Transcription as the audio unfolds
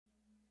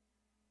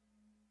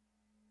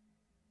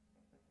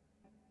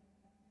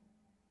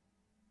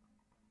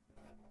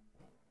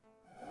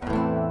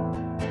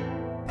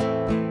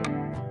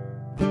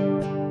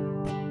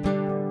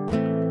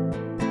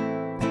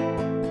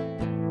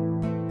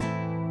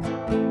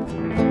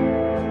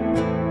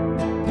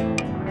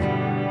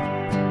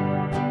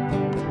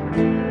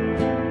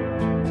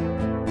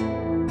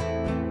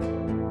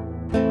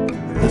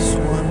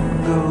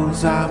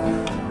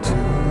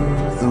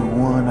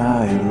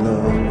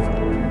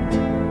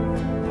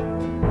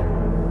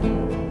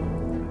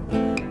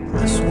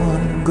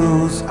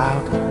goes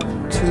out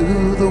to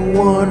the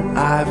one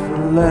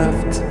I've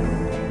left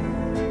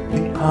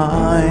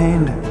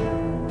behind.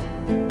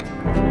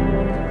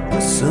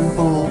 A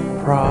simple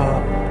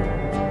prop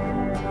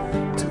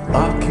to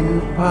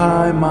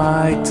occupy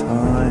my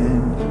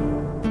time.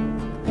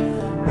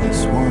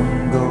 This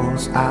one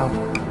goes out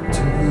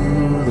to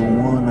the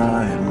one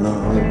I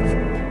love.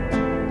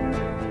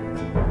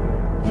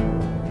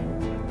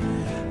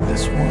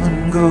 This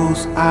one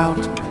goes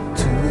out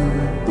to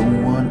the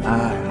one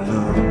I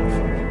love.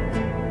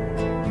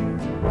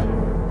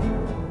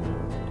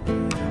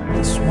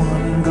 This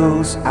one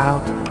goes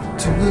out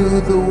to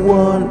the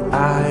one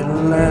I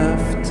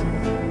left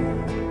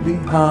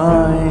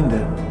behind.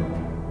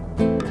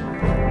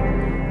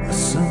 A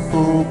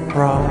simple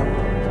prop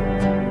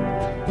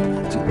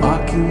to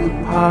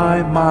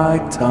occupy my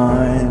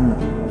time.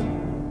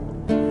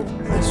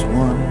 This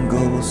one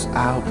goes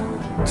out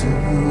to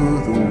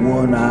the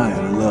one I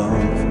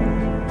love.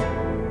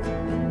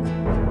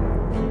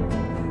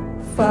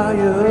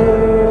 Fire,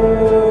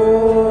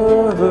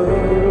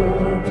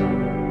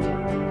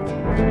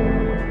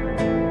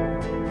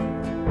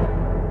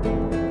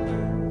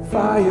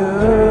 fire.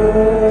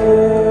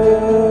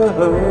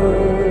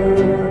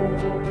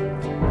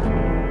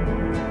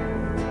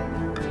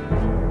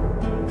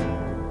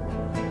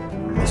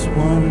 This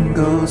one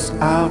goes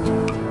out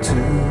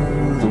to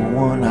the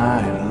one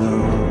I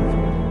love.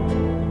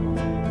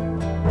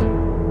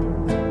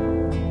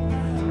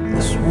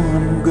 This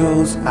one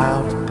goes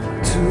out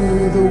to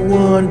the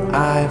one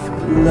I've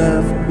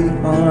left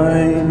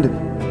behind.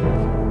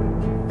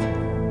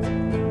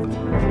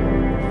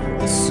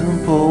 A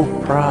simple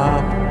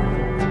prop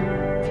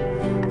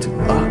to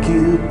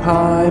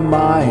occupy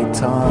my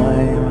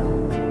time.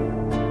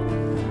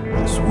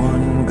 This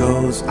one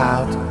goes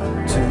out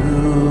to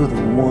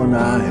the one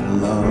I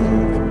love.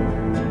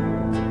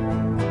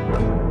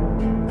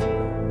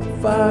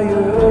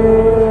 Fire,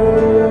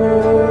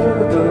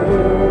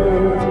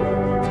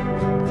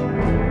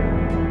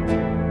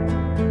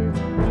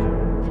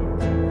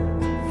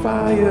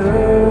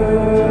 fire,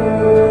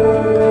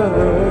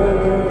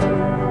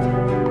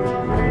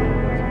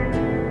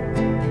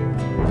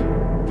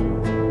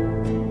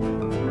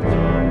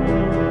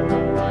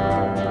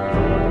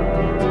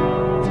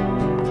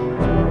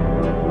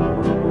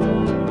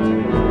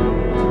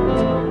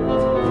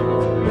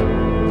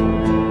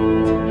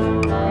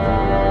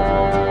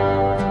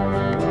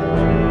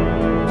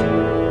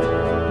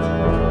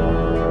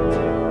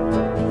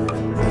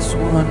 this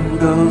one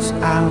goes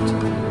out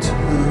to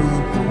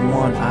the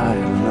one I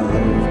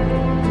love.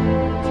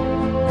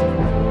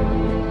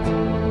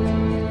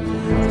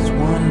 This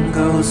one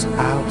goes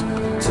out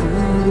to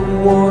the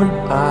one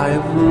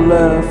I've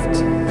left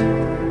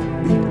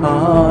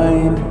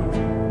behind.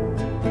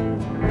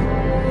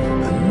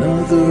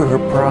 Another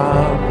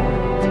prop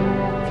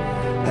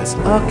has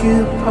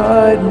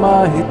occupied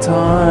my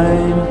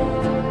time.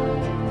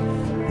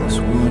 This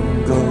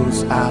one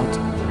goes out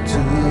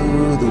to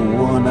the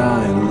one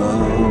I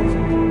love.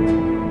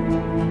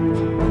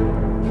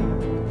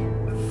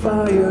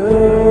 Fire,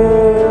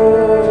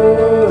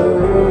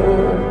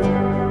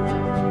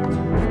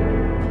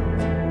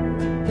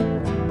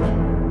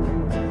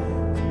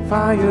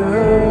 fire,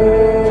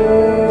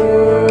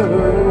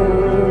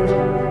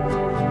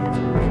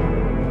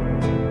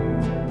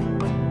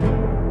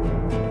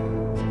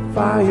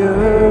 fire,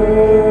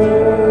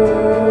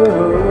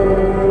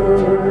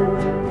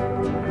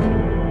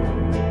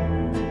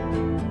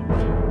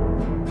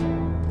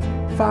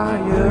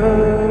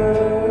 fire.